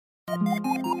Yo,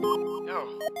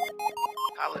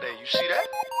 Holiday, you see that?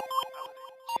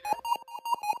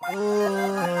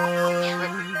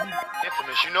 Strippa,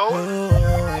 infamous, you know it?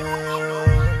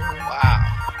 Wow.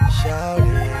 Shout it.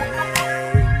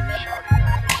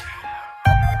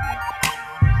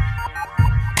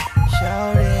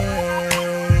 Shout it.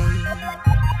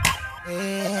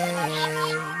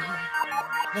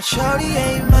 Now shawty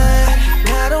ain't mine,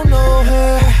 I don't know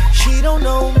her. She don't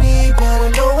know me, but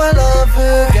I know I love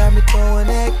her. Got me throwing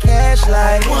that cash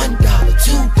like $1,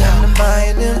 $2. I'm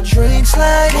buying them drinks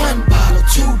like $1 bottle,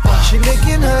 $2. She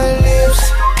licking her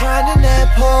lips, grinding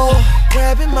that pole,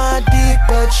 grabbing my dick,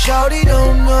 but shawty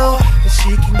don't know that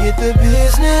she can get the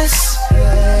business.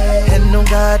 And on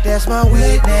God, that's my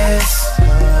witness.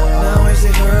 Now is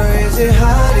it her, is it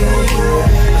hot in here?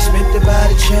 I spent about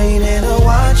a chain and a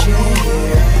watch in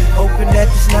here, hoping that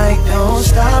this night don't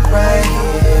stop right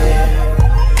here.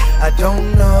 I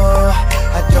don't know,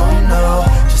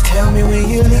 just tell me when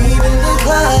you're leaving the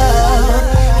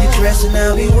club. Get dressed and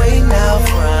I'll be waiting out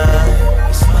front.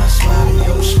 It's my spot and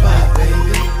your spot,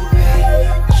 baby. Hey,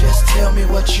 just tell me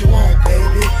what you want,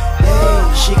 baby.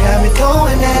 Hey, she got me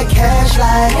throwing that cash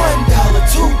like $1,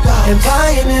 $2. And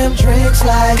buying them drinks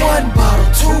like $1 bottle,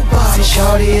 $2. See,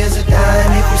 shawty is a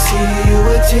dime, if you see you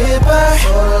a tipper,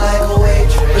 sorta like a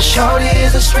waitress. But shawty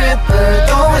is a stripper,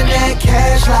 throwing that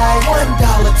cash like $1,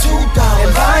 $2.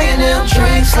 And buying them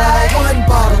drinks like $1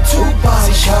 bottle, $2.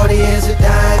 See, shawty is a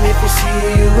dime, if you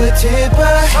see you a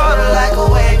tipper, sorta like a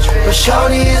waitress. But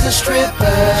shawty is a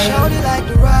stripper. Shawty like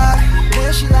to rock,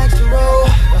 then she likes to roll.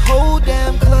 The whole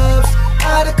damn club's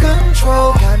out of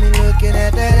control. Got me looking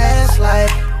at that ass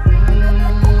like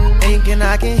thinking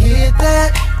I can hit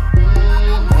that.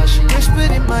 Now she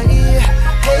whispered in my ear,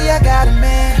 hey, I got a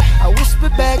man. I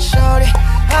whispered back, shawty,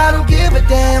 I don't give a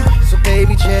damn. So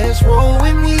baby, just roll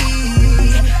with me.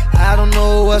 I don't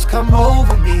know what's come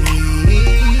over me.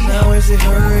 Now is it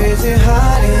her, is it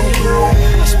hot in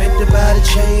here? I spent about a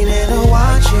chain and a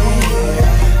watch in here,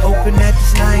 hoping that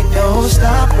this night don't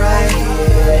stop right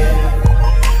here.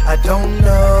 I don't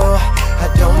know,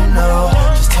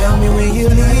 just tell me when you're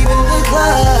leaving the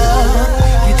club.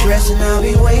 Get dressed and I'll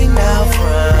be waiting out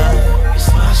front. It's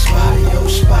my spot and your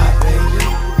spot, baby.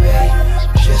 Hey,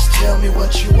 just tell me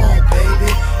what you want,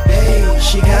 baby. Hey,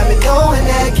 she got me throwing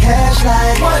that cash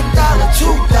like $1,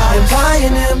 $2. And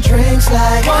buying them drinks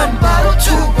like $1 bottle,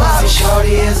 $2. See,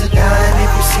 shawty is a dime,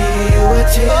 if you see you a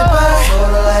tipper,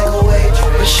 sorta like a waitress.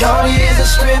 But shawty is a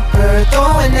stripper,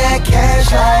 throwing that cash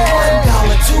like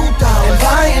 $1, $2. And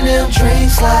buying them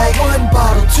drinks like $1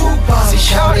 bottle, $2. See,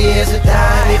 shawty is a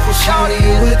dime, if you see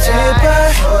you a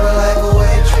tipper, sorta like a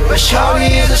waitress. But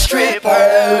shawty is a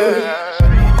stripper.